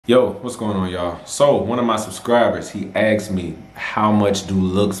Yo, what's going on, y'all? So one of my subscribers, he asked me how much do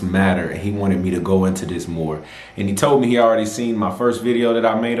looks matter, and he wanted me to go into this more. And he told me he already seen my first video that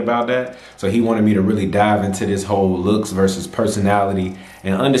I made about that, so he wanted me to really dive into this whole looks versus personality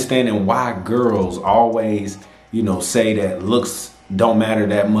and understanding why girls always, say that looks don't matter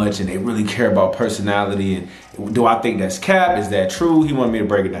that much and they really care about personality. And do I think that's cap? Is that true? He wanted me to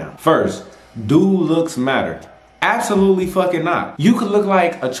break it down. First, do looks matter? Absolutely fucking not. You could look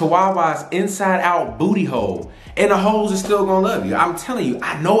like a chihuahua's inside out booty hole and the hoes is still gonna love you. I'm telling you,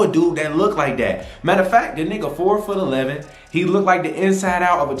 I know a dude that look like that. Matter of fact, the nigga 4'11", he looked like the inside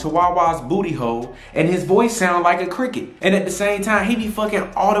out of a chihuahua's booty hole and his voice sound like a cricket. And at the same time, he be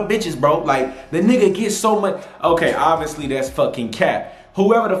fucking all the bitches, bro. Like, the nigga gets so much. Okay, obviously that's fucking cap.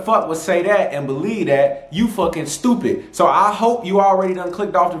 Whoever the fuck would say that and believe that, you fucking stupid. So I hope you already done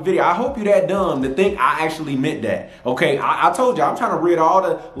clicked off the video. I hope you that dumb to think I actually meant that. Okay, I told you, I'm trying to rid all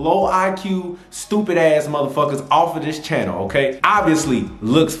the low IQ, stupid ass motherfuckers off of this channel, okay? Obviously,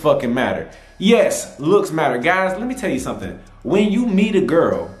 looks fucking matter. Yes, looks matter. Guys, let me tell you something. When you meet a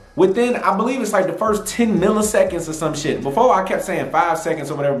girl, within, I believe it's like the first 10 milliseconds or some shit. Before I kept saying 5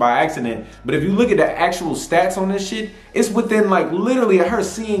 seconds or whatever by accident. But if you look at the actual stats on this shit, it's within like literally her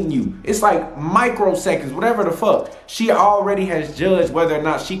seeing you. It's like microseconds, whatever the fuck. She already has judged whether or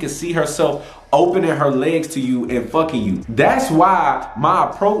not she can see herself opening her legs to you and fucking you. That's why my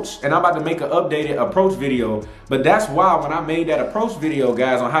approach, and I'm about to make an updated approach video, but that's why when I made that approach video,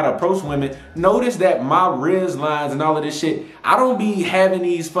 guys, on how to approach women, notice that my riz lines and all of this shit, I don't be having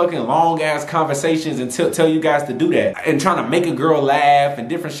these fucking long ass conversations and tell you guys to do that and trying to make a girl laugh and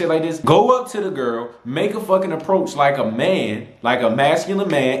different shit like this. Go up to the girl, make a fucking approach like a man, like a masculine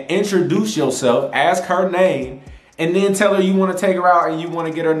man, introduce yourself, ask her name, and then tell her you want to take her out and you want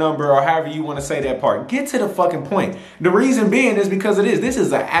to get her number or however you want to say that part. Get to the fucking point. The reason being is because this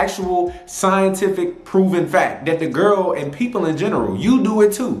is an actual scientific proven fact that the girl and people in general, you do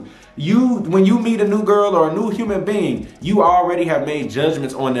it too. When you meet a new girl or a new human being, you already have made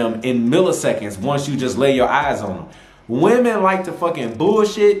judgments on them in milliseconds once you just lay your eyes on them. Women like to fucking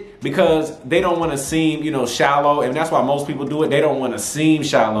bullshit because they don't want to seem, shallow. And that's why most people do it. They don't want to seem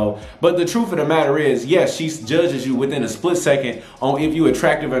shallow. But the truth of the matter is, yes, she judges you within a split second on if you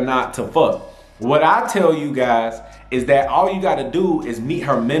attractive or not to fuck. What I tell you guys is that all you got to do is meet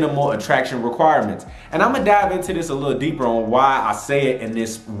her minimal attraction requirements. And I'm going to dive into this a little deeper on why I say it in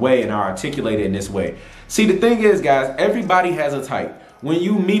this way and I articulate it in this way. See, the thing is, guys, everybody has a type. When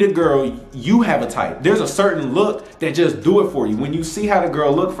you meet a girl, you have a type. There's a certain look that just do it for you. When you see how the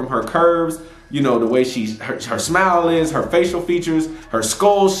girl look from her curves, the way her smile is, her facial features, her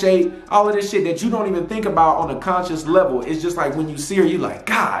skull shape, all of this shit that you don't even think about on a conscious level. It's just like when you see her, you're like,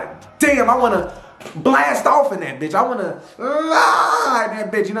 God damn, I want to blast off in that bitch. I want to lie in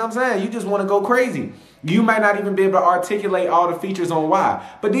that bitch. You know what I'm saying? You just want to go crazy. You might not even be able to articulate all the features on why.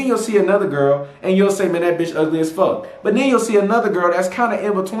 But then you'll see another girl and you'll say, man, that bitch ugly as fuck. But then you'll see another girl that's kind of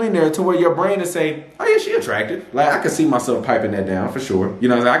in between there to where your brain is say, oh yeah, she attractive. Like, I can see myself piping that down for sure. I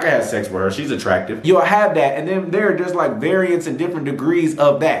can have sex with her. She's attractive. You'll have that. And then there's like variants and different degrees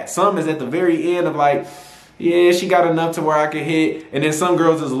of that. Some is at the very end of like, yeah, she got enough to where I can hit. And then some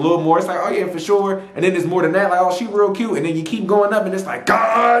girls is a little more. It's like, oh yeah, for sure. And then there's more than that. Like, oh, she real cute. And then you keep going up and it's like,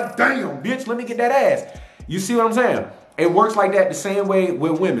 God damn, bitch, let me get that ass. You see what I'm saying? It works like that the same way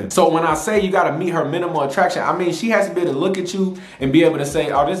with women. So when I say you got to meet her minimal attraction, I mean, she has to be able to look at you and be able to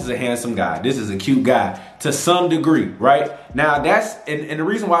say, oh, this is a handsome guy. This is a cute guy to some degree, right? Now that's, and the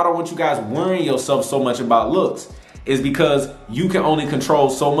reason why I don't want you guys worrying yourself so much about looks is because you can only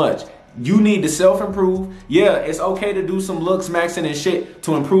control so much. You need to self-improve. Yeah, it's okay to do some Looksmaxxing and shit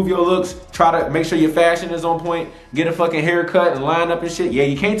to improve your looks. Try to make sure your fashion is on point. Get a fucking haircut and line up and shit. Yeah,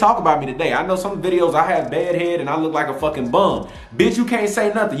 you can't talk about me today. I know some videos I have bad head and I look like a fucking bum. Bitch, you can't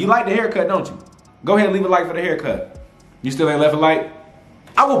say nothing. You like the haircut, don't you? Go ahead and leave a like for the haircut. You still ain't left a like?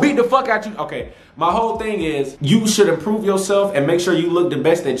 I will beat the fuck out you. Okay, my whole thing is you should improve yourself and make sure you look the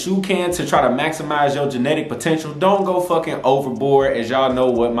best that you can to try to maximize your genetic potential. Don't go fucking overboard, as y'all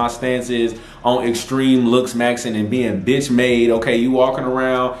know what my stance is on extreme Looksmaxxing and being bitch made. Okay, you walking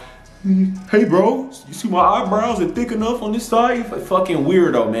around, hey bro, you see my eyebrows are thick enough on this side? You fucking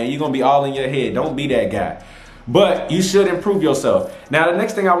weirdo, man. You're gonna be all in your head. Don't be that guy. But you should improve yourself. Now, the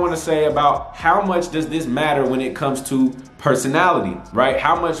next thing I want to say about how much does this matter when it comes to personality, right?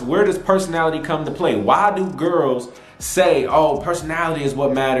 Where does personality come to play? Why do girls say, oh, personality is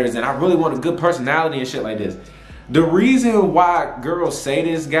what matters and I really want a good personality and shit like this? The reason why girls say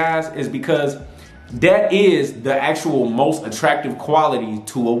this, guys, is because that is the actual most attractive quality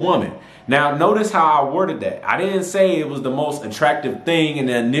to a woman. Now, notice how I worded that. I didn't say it was the most attractive thing in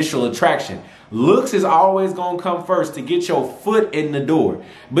the initial attraction. Looks is always going to come first to get your foot in the door.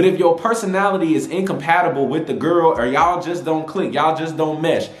 But if your personality is incompatible with the girl, or y'all just don't click, y'all just don't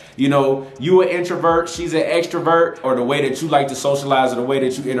mesh, you know, you an introvert, she's an extrovert, or the way that you like to socialize, or the way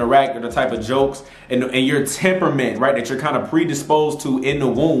that you interact, or the type of jokes, and your temperament, right, that you're kind of predisposed to in the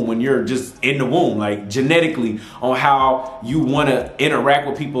womb, when you're just in the womb, like genetically, on how you want to interact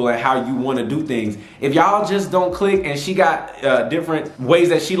with people and how you want to do things. If y'all just don't click, and she got different ways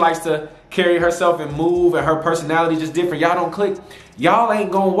that she likes to carry herself and move, and her personality just different, y'all don't click, y'all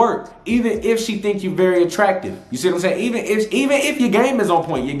ain't gonna work. Even if she think you're very attractive, you see what I'm saying? Even if your game is on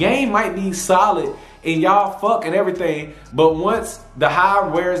point, your game might be solid and y'all fuck and everything, but once the high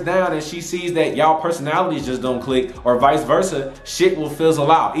wears down and she sees that y'all personalities just don't click, or vice versa, shit will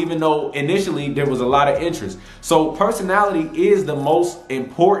fizzle out, even though initially there was a lot of interest. So personality is the most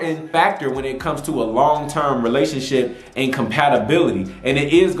important factor when it comes to a long-term relationship and compatibility, and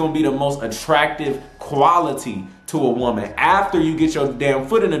it is going to be the most attractive quality to a woman after you get your damn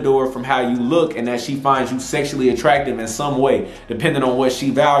foot in the door from how you look, and that she finds you sexually attractive in some way, depending on what she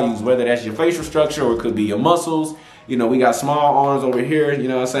values, whether that's your facial structure or it could be your muscles. You know, we got small arms over here. You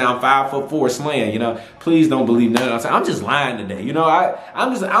know what I'm saying? I'm 5'4" slaying. You know, please don't believe none of that. I'm just lying today. You know, I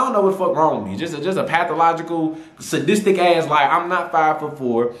don't know what the fuck wrong with me. Just a pathological, sadistic ass lie. I'm not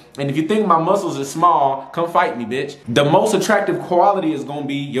 5'4", and if you think my muscles are small, come fight me, bitch. The most attractive quality is gonna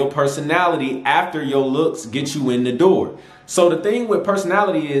be your personality after your looks get you in the door. So the thing with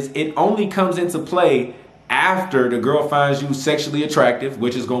personality is it only comes into play after the girl finds you sexually attractive,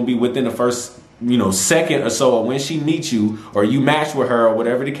 which is gonna be within the first, you know, second or so of when she meets you, or you match with her, or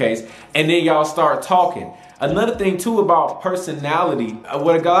whatever the case, and then y'all start talking. Another thing too about personality,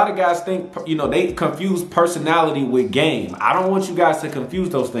 what a lot of guys think, you know, they confuse personality with game. I don't want you guys to confuse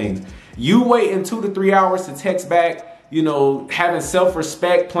those things. You waiting 2 to 3 hours to text back, you know, having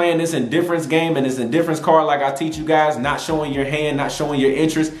self-respect, playing this indifference game and this indifference card like I teach you guys, not showing your hand, not showing your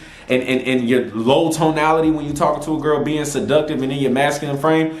interest, and your low tonality when you're talking to a girl, being seductive and in your masculine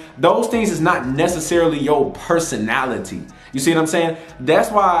frame, those things is not necessarily your personality. You see what I'm saying? That's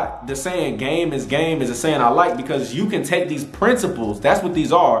why the saying game is a saying I like, because you can take these principles, that's what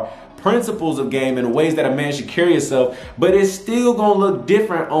these are, principles of game, and the ways that a man should carry himself, but it's still gonna look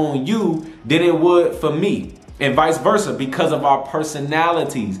different on you than it would for me. And vice versa, because of our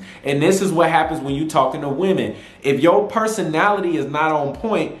personalities. And this is what happens when you're talking to women. If your personality is not on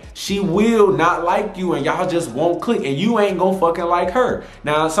point, she will not like you, and y'all just won't click, and you ain't gonna fucking like her.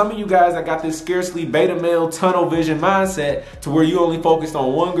 Now, some of you guys that got this scarcely beta male tunnel vision mindset to where you only focused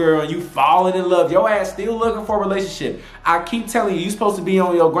on one girl and you falling in love, your ass still looking for a relationship. I keep telling you, you're supposed to be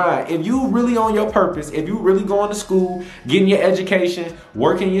on your grind. If you really on your purpose, if you really going to school, getting your education,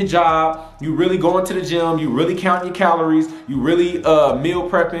 working your job, you really going to the gym, you really counting your calories, you really meal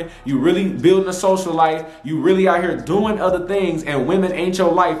prepping, you really building a social life, you really out here doing other things, and women ain't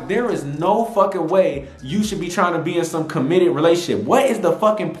your life, there is no fucking way you should be trying to be in some committed relationship. What is the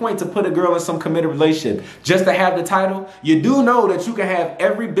fucking point to put a girl in some committed relationship? Just to have the title? You do know that you can have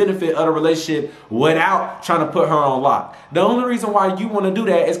every benefit of the relationship without trying to put her on lock. The only reason why you want to do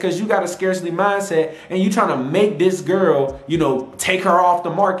that is because you got a scarcity mindset, and you trying to make this girl, you know, take her off the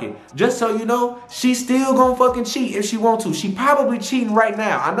market. Just so you know, she's still gonna fucking cheat if she want to. She probably cheating right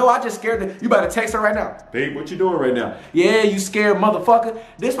now. I know, I just scared her. You better text her right now. Babe, what you doing right now? Yeah, you scared motherfucker.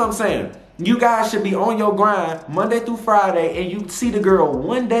 This what I'm saying. You guys should be on your grind Monday through Friday, and you see the girl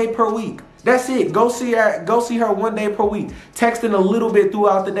 1 day per week. That's it. Go see her 1 day per week. Texting a little bit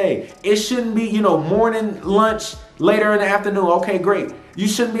throughout the day. It shouldn't be, you know, morning, lunch, later in the afternoon. Okay, great. You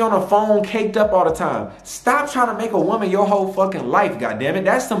shouldn't be on the phone caked up all the time. Stop trying to make a woman your whole fucking life, goddammit.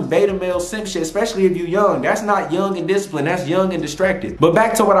 That's some beta male simp shit, especially if you're young. That's not young and disciplined. That's young and distracted. But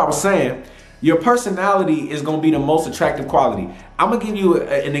back to what I was saying. Your personality is going to be the most attractive quality. I'm going to give you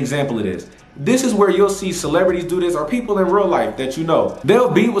an example of this. This is where you'll see celebrities do this, or people in real life that you know.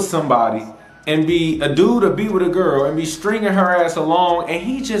 They'll be with somebody and be a dude, or be with a girl and be stringing her ass along, and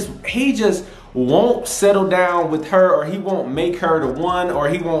he just won't settle down with her, or he won't make her the one, or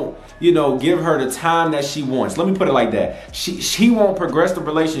he won't, you know, give her the time that she wants. Let me put it like that. She won't progress the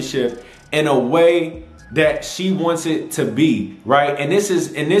relationship in a way that she wants it to be, right? And this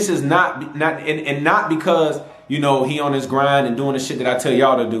is not because, you know, he on his grind and doing the shit that I tell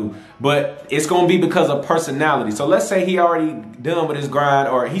y'all to do, but it's gonna be because of personality. So let's say he already done with his grind,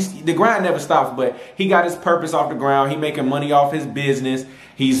 or the grind never stops, but he got his purpose off the ground. He making money off his business.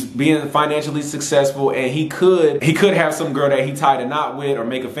 He's being financially successful, and he could have some girl that he tied a knot with or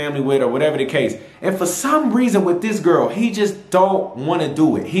make a family with or whatever the case. And for some reason with this girl, he just don't want to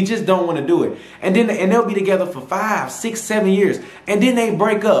do it. He just don't want to do it. And they'll be together for 5, 6, 7 years. And then they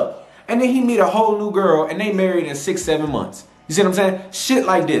break up. And then he meet a whole new girl and they married in 6, 7 months. You see what I'm saying? Shit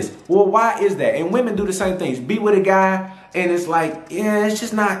like this. Well, why is that? And women do the same things. Be with a guy and it's like, yeah, it's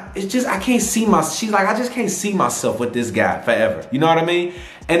just, I can't see she's like, I just can't see myself with this guy forever. You know what I mean?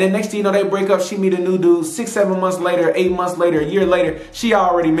 And then next thing you know, they break up, she meet a new dude, 6, 7 months later, 8 months later, a year later, she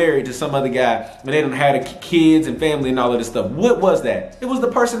already married to some other guy, and they done had kids and family and all of this stuff. What was that? It was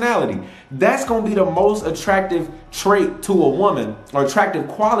the personality. That's gonna be the most attractive trait to a woman, or attractive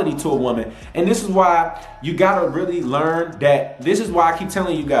quality to a woman. And this is why you gotta really learn that. This is why I keep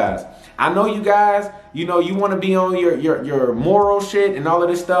telling you guys, I know you guys, you know, you want to be on your moral shit and all of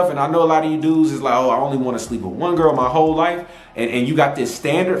this stuff. And I know a lot of you dudes is like, oh, I only want to sleep with one girl my whole life. And you got this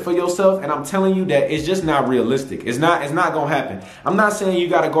standard for yourself. And I'm telling you that it's just not realistic. It's not going to happen. I'm not saying you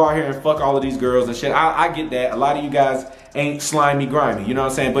got to go out here and fuck all of these girls and shit. I get that. A lot of you guys ain't slimy, grimy. You know what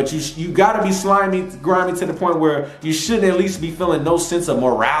I'm saying? But you got to be slimy, grimy to the point where you shouldn't at least be feeling no sense of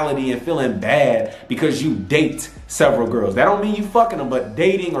morality and feeling bad because you date several girls. That don't mean you fucking them, but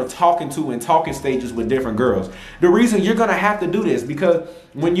dating or talking to in talking stages with different girls. The reason you're going to have to do this because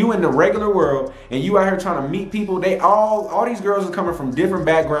when you in the regular world and you out here trying to meet people, they all these girls are coming from different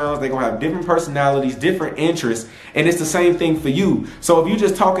backgrounds. They're going to have different personalities, different interests, and it's the same thing for you. So if you're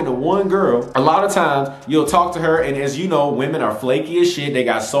just talking to one girl, a lot of times you'll talk to her, and as you know, women are flaky as shit. They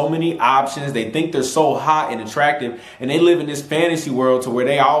got so many options. They think they're so hot and attractive, and they live in this fantasy world to where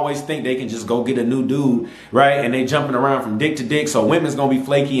they always think they can just go get a new dude, right? And they jumping around from dick to dick. So women's gonna be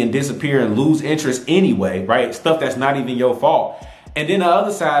flaky and disappear and lose interest anyway, right? Stuff that's not even your fault. And then the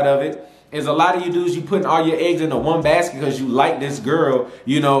other side of it is a lot of you dudes, you putting all your eggs into one basket because you like this girl,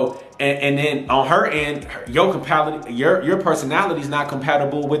 you know, and then on her end, your personality is not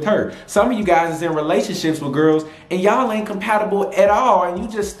compatible with her. Some of you guys is in relationships with girls and y'all ain't compatible at all, and you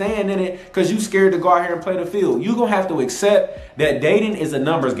just stand in it because you scared to go out here and play the field. You're gonna have to accept that dating is a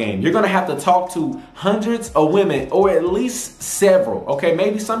numbers game. You're gonna have to talk to hundreds of women, or at least several. Okay,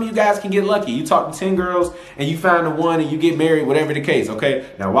 maybe some of you guys can get lucky. You talk to 10 girls and you find the one and you get married, whatever the case. Okay,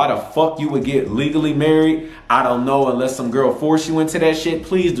 now why the fuck you would get legally married, I don't know, unless some girl force you into that shit.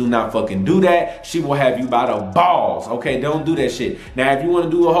 Please do not fucking do that. She will have you by the balls. Okay, don't do that shit. Now, if you want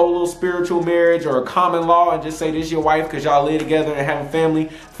to do a whole little spiritual marriage or a common law and just say this your wife because y'all live together and have a family,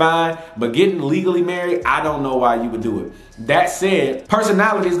 fine. But getting legally married, I don't know why you would do it. That said,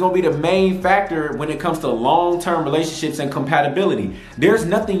 personality is going to be the main factor when it comes to long-term relationships and compatibility. There's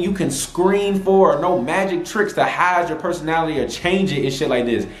nothing you can screen for, or no magic tricks to hide your personality or change it and shit like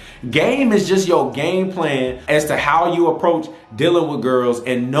this. Game is just your game plan as to how you approach dealing with girls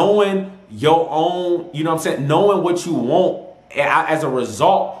and knowing your own, you know what I'm saying, knowing what you want as a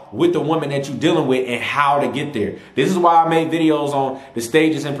result with the woman that you're dealing with and how to get there. This is why I made videos on the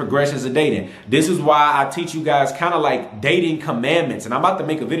stages and progressions of dating. This is why I teach you guys kind of like dating commandments. And I'm about to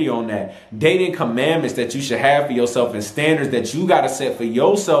make a video on that. Dating commandments that you should have for yourself and standards that you got to set for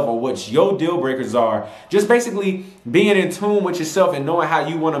yourself, or what your deal breakers are. Just basically being in tune with yourself and knowing how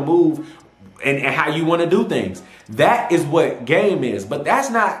you want to move and how you want to do things. That is what game is. But that's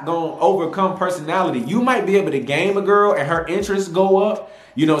not going to overcome personality. You might be able to game a girl and her interests go up.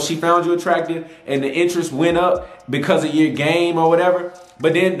 You know, she found you attractive and the interest went up because of your game or whatever.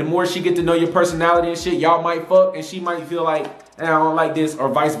 But then the more she get to know your personality and shit, y'all might fuck and she might feel like, I don't like this, or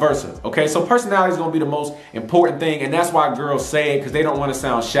vice versa. Okay, so personality is going to be the most important thing, and that's why girls say it, because they don't want to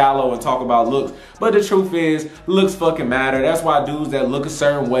sound shallow and talk about looks. But the truth is, looks fucking matter. That's why dudes that look a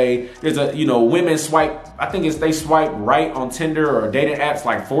certain way, there's a, you know, women swipe, I think it's they swipe right on Tinder or dating apps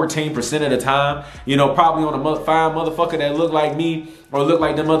like 14% of the time. You know, probably on a fine motherfucker that look like me or look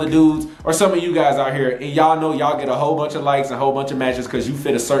like them other dudes, or some of you guys out here, and y'all know y'all get a whole bunch of likes and a whole bunch of matches because you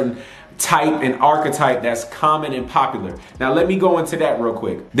fit a certain type and archetype that's common and popular. Now let me go into that real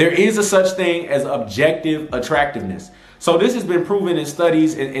quick. There is a such thing as objective attractiveness. So this has been proven in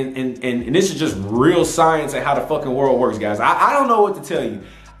studies, and this is just real science and how the fucking world works, guys. I don't know what to tell you.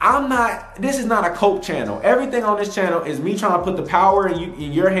 This is not a cope channel. Everything on this channel is me trying to put the power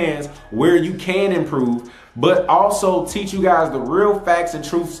in your hands where you can improve, but also teach you guys the real facts and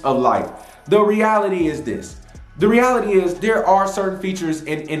truths of life. The reality is this. The reality is there are certain features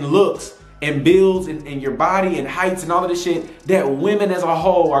in looks and builds and your body and heights and all of this shit that women as a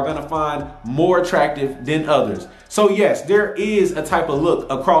whole are gonna find more attractive than others. So yes, there is a type of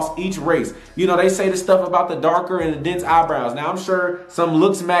look across each race. You know, they say the stuff about the darker and the dense eyebrows. Now I'm sure some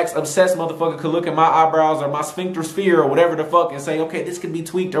Looksmaxx obsessed motherfucker could look at my eyebrows or my sphincter sphere or whatever the fuck and say, okay, this could be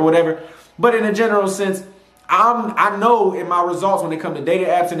tweaked or whatever. But in a general sense, I know in my results when it comes to dating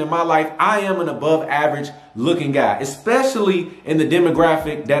apps and in my life, I am an above average looking guy, especially in the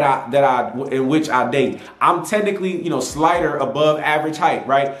demographic in which I date. I'm technically, you know, slighter above average height,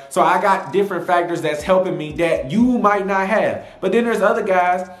 right? So I got different factors that's helping me that you might not have. But then there's other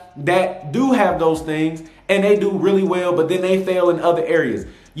guys that do have those things and they do really well, but then they fail in other areas.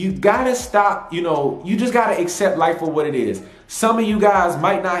 You gotta stop, you know, you just gotta accept life for what it is. Some of you guys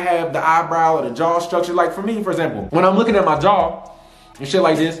might not have the eyebrow or the jaw structure. Like for me, for example, when I'm looking at my jaw and shit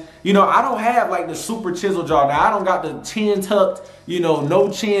like this, you know, I don't have like the super chisel jaw. Now, I don't got the chin tucked, you know,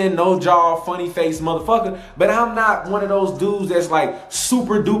 no chin, no jaw, funny face motherfucker. But I'm not one of those dudes that's like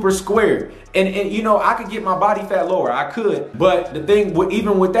super duper square. And you know, I could get my body fat lower. I could. But the thing,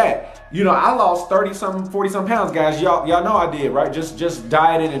 even with that, you know, I lost 30-something, 40-something pounds, guys. Y'all know I did, right? Just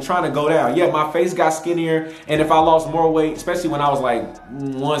dieting and trying to go down. Yeah, my face got skinnier. And if I lost more weight, especially when I was like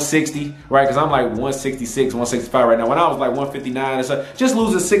 160, right? Because I'm like 166, 165 right now. When I was like 159 and stuff, just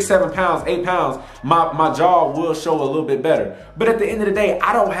losing 6, 7 pounds, 8 pounds, my jaw will show a little bit better. But at the end of the day,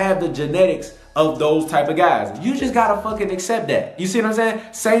 I don't have the genetics of those type of guys. You just gotta fucking accept that. You see what I'm saying?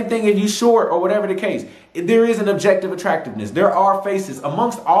 Same thing if you short or whatever the case. There is an objective attractiveness. There are faces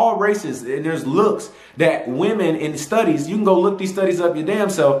amongst all races, and there's looks that women in studies, you can go look these studies up your damn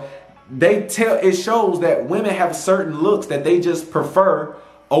self, it shows that women have certain looks that they just prefer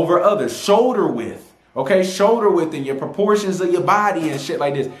over others. Shoulder width, okay? Shoulder width and your proportions of your body and shit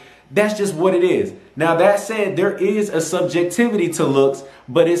like this. That's just what it is. Now, that said, there is a subjectivity to looks,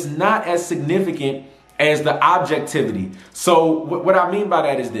 but it's not as significant as the objectivity. So what I mean by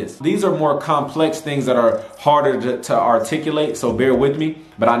that is this. These are more complex things that are harder to articulate, so bear with me,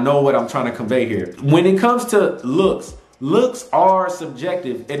 but I know what I'm trying to convey here. When it comes to looks are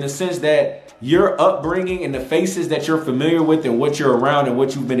subjective in the sense that your upbringing and the faces that you're familiar with and what you're around and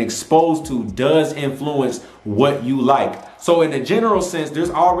what you've been exposed to does influence what you like. So in a general sense,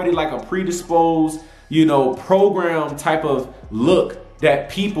 there's already like a predisposed, you know, program type of look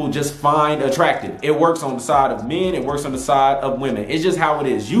that people just find attractive. It works on the side of men, it works on the side of women. It's just how it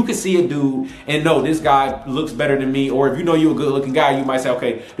is. You can see a dude and know this guy looks better than me, or if you know you're a good looking guy, you might say,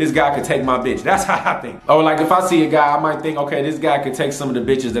 okay, this guy could take my bitch. That's how I think. Or like if I see a guy, I might think, okay, this guy could take some of the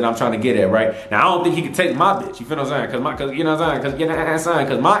bitches that I'm trying to get at, right? Now I don't think he could take my bitch, you feel what I'm saying? Cause you know what I'm saying?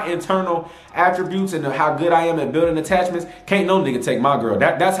 Cause my internal attributes and how good I am at building attachments, can't no nigga take my girl.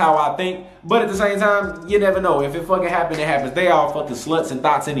 That's how I think. But at the same time, you never know. If it fucking happens, it happens. They all fucking sluts and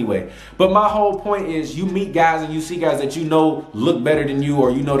thoughts anyway. But my whole point is you meet guys and you see guys that you know look better than you, or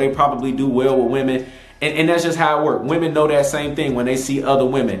you know they probably do well with women. And that's just how it works. Women know that same thing when they see other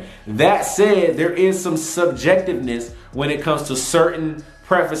women. That said, there is some subjectiveness when it comes to certain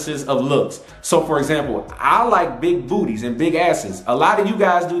preferences of looks. So for example, I like big booties and big asses. A lot of you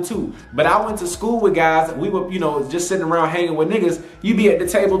guys do too. But I went to school with guys, we were, you know, just sitting around hanging with niggas. You be at the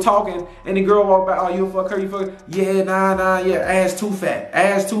table talking and the girl walk by, oh, you fuck her, you fuck her. Yeah, nah, yeah, ass too fat,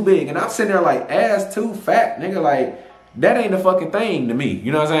 ass too big. And I'm sitting there like, ass too fat, nigga, like, that ain't a fucking thing to me.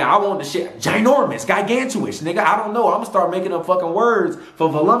 You know what I'm saying? I want the shit ginormous, gigantuous, nigga. I don't know. I'm gonna start making up fucking words for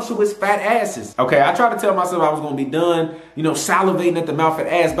voluptuous fat asses. Okay, I tried to tell myself I was gonna be done, you know, salivating at the mouth at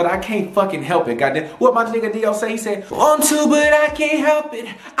ass, but I can't fucking help it, goddamn. What my nigga Dio say? He said, want to, but I can't help it.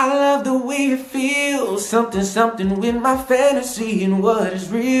 I love the way it feels. Something with my fantasy and what is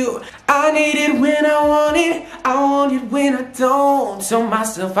real. I need it when I want it when I don't. Tell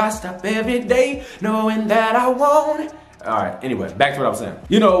myself I stop every day knowing that I won't. All right, anyway, back to what I was saying.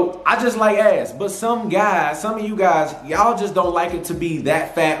 You know, I just like ass, but some guys, some of you guys, y'all just don't like it to be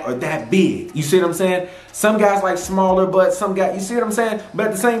that fat or that big. You see what I'm saying? Some guys like smaller butts, some guys, you see what I'm saying? But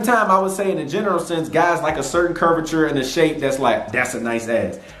at the same time, I would say in a general sense, guys like a certain curvature and a shape that's like, that's a nice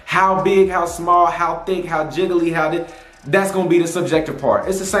ass. How big, how small, how thick, how jiggly, how this. That's gonna be the subjective part.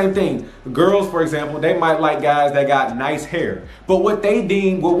 It's the same thing. Girls, for example, they might like guys that got nice hair. But what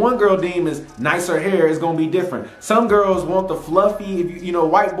one girl deem is nicer hair is gonna be different. Some girls want the fluffy, you know,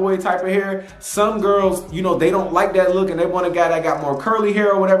 white boy type of hair. Some girls, you know, they don't like that look and they want a guy that got more curly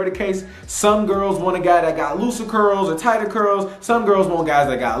hair or whatever the case. Some girls want a guy that got looser curls or tighter curls. Some girls want guys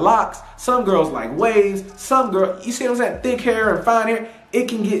that got locks. Some girls like waves. Some girl, you see what I'm saying? Thick hair and fine hair. It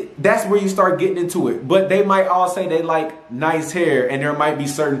can get, that's where you start getting into it. But they might all say they like nice hair, and there might be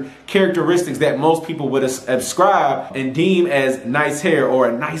certain characteristics that most people would ascribe and deem as nice hair or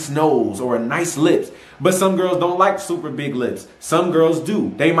a nice nose or a nice lips. But some girls don't like super big lips. Some girls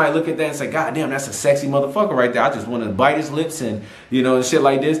do. They might look at that and say, God damn, that's a sexy motherfucker right there. I just want to bite his lips and, you know, and shit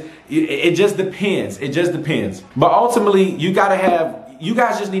like this. It just depends. It just depends. But ultimately, you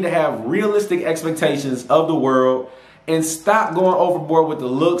guys just need to have realistic expectations of the world and stop going overboard with the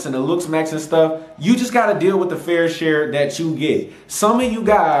looks and the Looksmaxxing stuff. You just got to deal with the fair share that you get. Some of you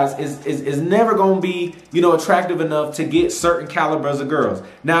guys is never going to be, you know, attractive enough to get certain calibers of girls.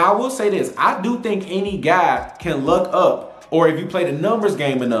 Now, I will say this. I do think any guy can luck up, or if you play the numbers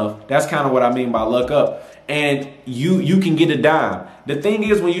game enough, that's kind of what I mean by luck up, and you can get a dime. The thing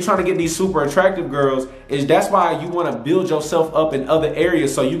is, when you're trying to get these super attractive girls, is that's why you want to build yourself up in other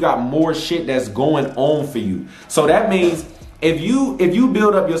areas so you got more shit that's going on for you. So that means if you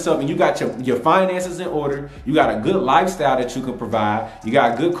build up yourself and you got your finances in order, you got a good lifestyle that you can provide, you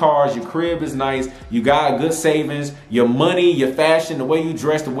got good cars, your crib is nice, you got good savings, your money, your fashion, the way you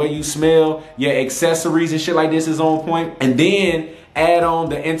dress, the way you smell, your accessories and shit like this is on point, and then add on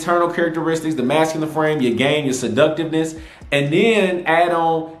the internal characteristics, the masculine frame, your game, your seductiveness, and then add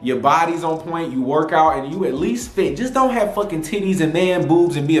on your body's on point, you work out, and you at least fit. Just don't have fucking titties and man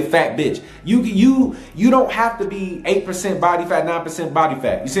boobs and be a fat bitch. You don't have to be 8% body fat, 9% body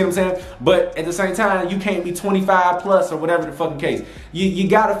fat. You see what I'm saying? But at the same time, you can't be 25 plus or whatever the fucking case. You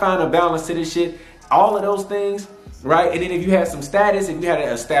gotta find a balance to this shit. All of those things, right? And then if you had some status, if you had an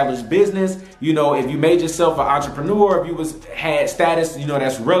established business, you know, if you made yourself an entrepreneur, if you had status, you know,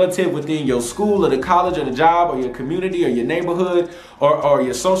 that's relative within your school or the college or the job or your community or your neighborhood or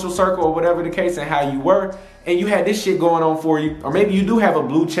your social circle or whatever the case and how you were, and you had this shit going on for you, or maybe you do have a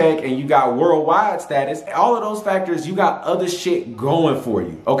blue check and you got worldwide status, all of those factors, you got other shit going for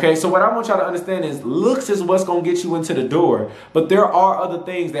you, okay? So what I want y'all to understand is looks is what's gonna get you into the door, but there are other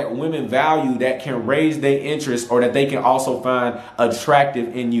things that women value that can raise their interest or that they can also find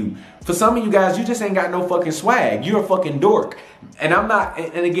attractive in you. For some of you guys, you just ain't got no fucking swag. You're a fucking dork. And I'm not,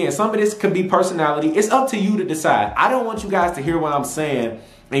 and again, some of this could be personality. It's up to you to decide. I don't want you guys to hear what I'm saying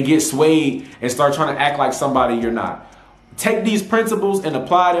and get swayed and start trying to act like somebody you're not. Take these principles and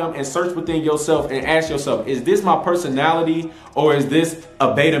apply them and search within yourself and ask yourself, is this my personality or is this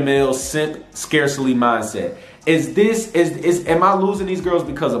a beta male simp scarcely mindset? Am I losing these girls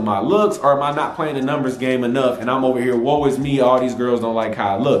because of my looks, or am I not playing the numbers game enough and I'm over here, woe is me, all these girls don't like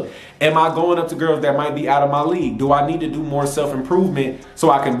how I look? Am I going up to girls that might be out of my league? Do I need to do more self-improvement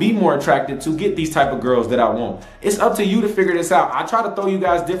so I can be more attractive to get these type of girls that I want? It's up to you to figure this out. I try to throw you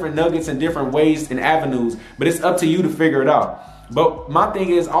guys different nuggets and different ways and avenues, but it's up to you to figure it out. But my thing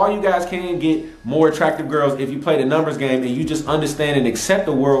is, all you guys can get more attractive girls if you play the numbers game and you just understand and accept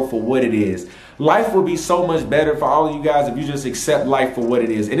the world for what it is. Life will be so much better for all of you guys if you just accept life for what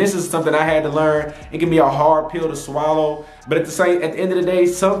it is. And this is something I had to learn. It can be a hard pill to swallow, but at the end of the day,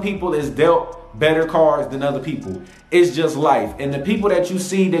 some people is dealt better cards than other people. It's just life. And the people that you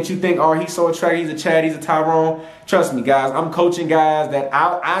see that you think, oh, he's so attractive, he's a Chad, he's a Tyrone, trust me, guys, I'm coaching guys that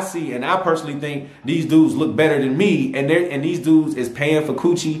I see and I personally think these dudes look better than me, and these dudes is paying for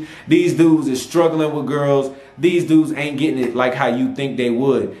coochie, these dudes is struggling with girls, these dudes ain't getting it like how you think they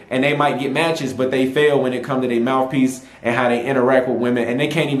would. And they might get matches, but they fail when it comes to their mouthpiece and how they interact with women, and they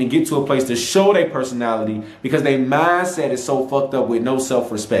can't even get to a place to show their personality because their mindset is so fucked up with no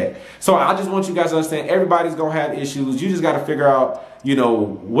self-respect. So I just want you guys to understand, everybody's gonna have issues. You just gotta figure out, you know,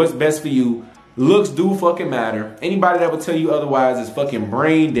 what's best for you. Looks do fucking matter. Anybody that would tell you otherwise is fucking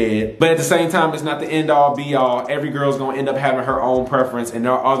brain dead. But at the same time, it's not the end all be all. Every girl's gonna end up having her own preference, and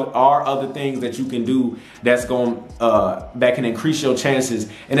there are other things that you can do that's that can increase your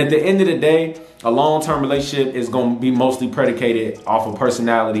chances. And at the end of the day, a long-term relationship is gonna be mostly predicated off of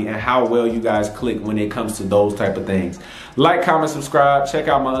personality and how well you guys click when it comes to those type of things. Like, comment, subscribe, check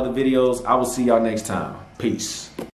out my other videos. I will see y'all next time. Peace.